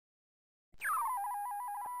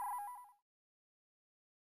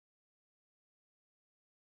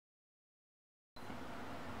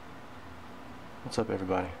What's up,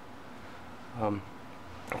 everybody?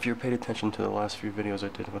 If you paid attention to the last few videos I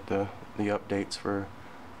did with the updates for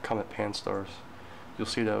comet pan-stars, you'll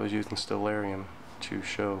see that I was using Stellarium to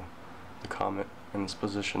show the comet and its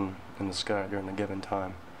position in the sky during a given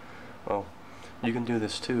time. Well, you can do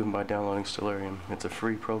this too by downloading Stellarium. It's a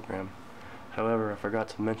free program. However, I forgot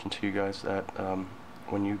to mention to you guys that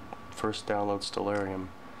when you first download Stellarium,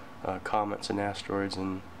 comets and asteroids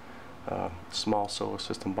and small solar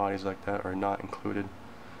system bodies like that are not included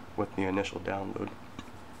with the initial download.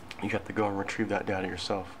 You have to go and retrieve that data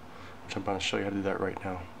yourself, which I'm going to show you how to do that right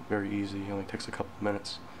now. Very easy. It only takes a couple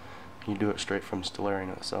minutes. You do it straight from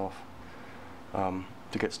Stellarium itself. To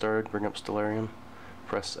get started, bring up Stellarium,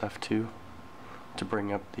 press F2 to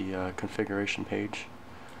bring up the configuration page.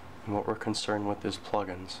 And what we're concerned with is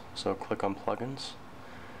plugins. So click on plugins,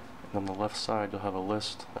 and on the left side you'll have a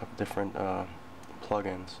list of different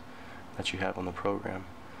plugins that you have on the program.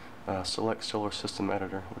 Select Solar System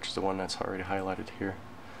Editor, which is the one that's already highlighted here,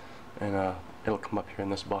 and it'll come up here in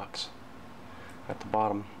this box. At the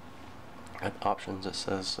bottom, at options, it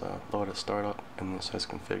says Load at Startup, and it says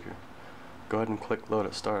Configure. Go ahead and click Load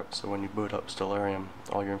at Startup, so when you boot up Stellarium,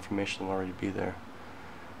 all your information will already be there.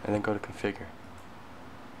 And then go to Configure.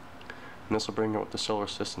 And this will bring you up the Solar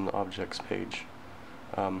System Objects page.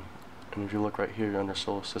 And if you look right here under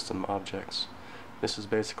Solar System Objects, this is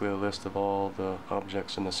basically a list of all the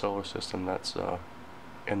objects in the solar system that's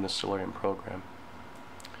in the Stellarium program.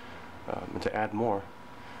 And to add more,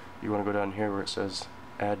 you want to go down here where it says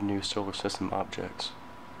Add New Solar System Objects.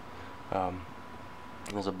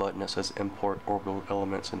 There's a button that says Import Orbital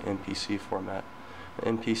Elements in MPC format.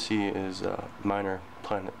 MPC is Minor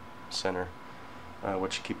Planet Center,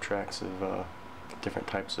 which keep tracks of different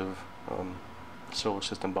types of solar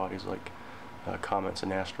system bodies like comets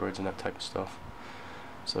and asteroids and that type of stuff.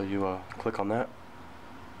 So you click on that,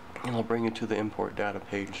 and it'll bring you to the import data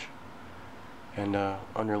page. And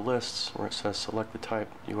under lists, where it says select the type,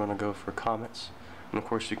 you want to go for comets. And of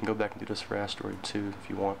course you can go back and do this for asteroid too if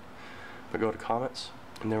you want. But go to comets,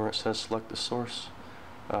 and then where it says select the source,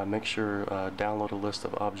 make sure download a list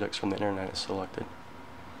of objects from the internet is selected.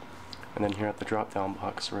 And then here at the drop down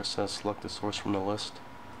box where it says select the source from the list,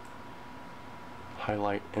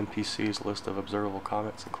 highlight MPC's list of observable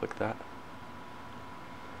comets and click that.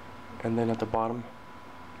 And then at the bottom,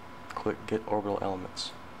 click Get Orbital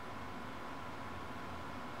Elements.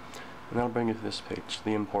 And that'll bring you to this page,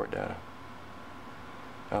 the import data.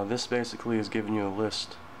 Now this basically is giving you a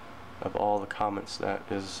list of all the comets that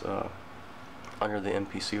is under the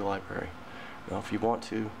MPC library. Now if you want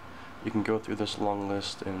to, you can go through this long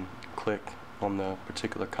list and click on the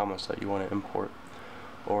particular comets that you want to import.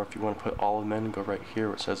 Or if you want to put all of them in, go right here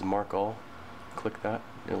where it says Mark All. Click that.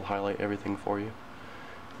 It'll highlight everything for you.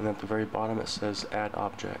 And at the very bottom it says Add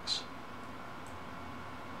Objects.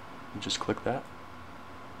 You just click that,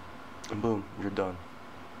 and boom, you're done.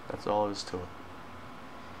 That's all there is to it.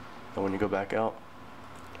 And when you go back out,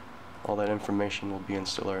 all that information will be in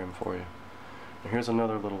Stellarium for you. And here's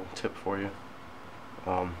another little tip for you.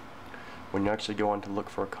 When you actually go on to look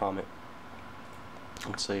for a comet,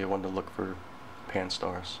 let's say you want to look for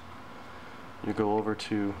pan-stars, you go over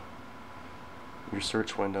to your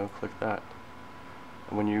search window, click that.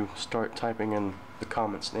 When you start typing in the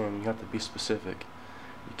comet's name, you have to be specific.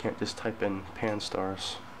 You can't just type in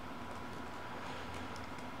pan-stars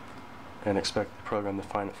and expect the program to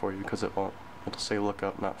find it for you, because it won't. It'll say look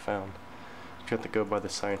up, not found. You have to go by the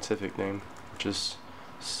scientific name, which is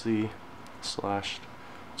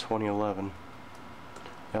C/2011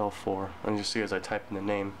 L4. And you see as I type in the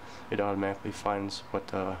name, it automatically finds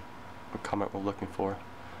what comet we're looking for.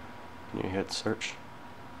 And you hit search.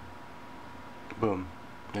 Boom.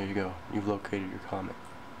 There you go. You've located your comet.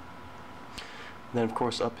 And then of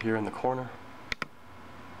course up here in the corner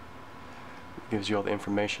it gives you all the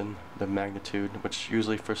information, the magnitude, which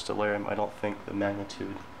usually for Stellarium I don't think the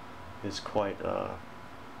magnitude is quite, I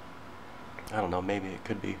don't know, maybe it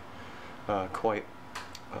could be quite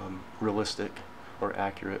realistic or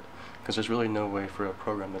accurate, because there's really no way for a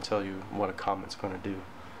program to tell you what a comet's going to do.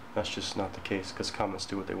 That's just not the case, because comets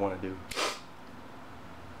do what they want to do.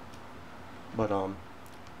 But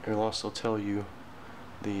it'll also tell you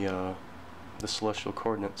the celestial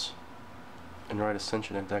coordinates and right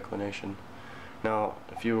ascension and declination. Now,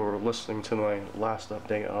 if you were listening to my last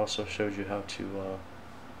update, I also showed you how to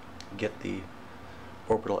get the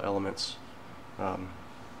orbital elements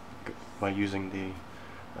by using the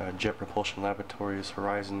Jet Propulsion Laboratories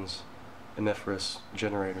Horizons Emiferous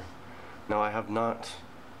Generator. Now, I have not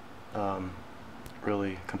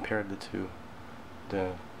really compared the two,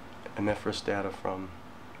 the emiferous data from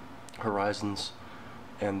Horizons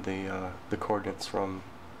and the coordinates from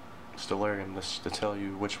Stellarium to tell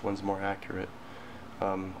you which one's more accurate.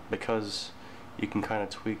 Because you can kind of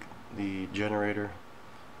tweak the generator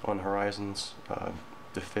on horizons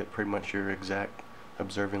to fit pretty much your exact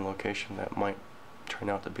observing location, that might turn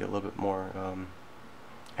out to be a little bit more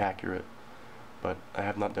accurate. But I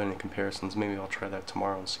have not done any comparisons. Maybe I'll try that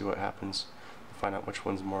tomorrow and see what happens, find out which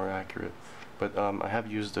one's more accurate. But I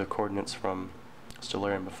have used the coordinates from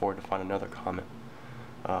Stellarium before to find another comet,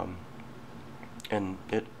 and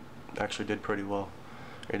it actually did pretty well.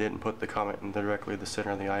 It didn't put the comet in directly the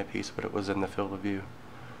center of the eyepiece, but it was in the field of view,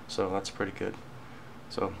 so that's pretty good.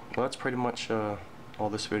 So well, that's pretty much all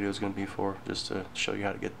this video is going to be for, just to show you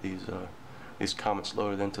how to get these comets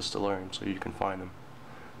loaded into Stellarium so you can find them.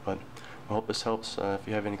 But I hope this helps. If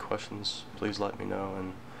you have any questions, please let me know,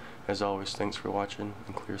 and as always, thanks for watching,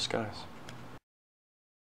 and clear skies.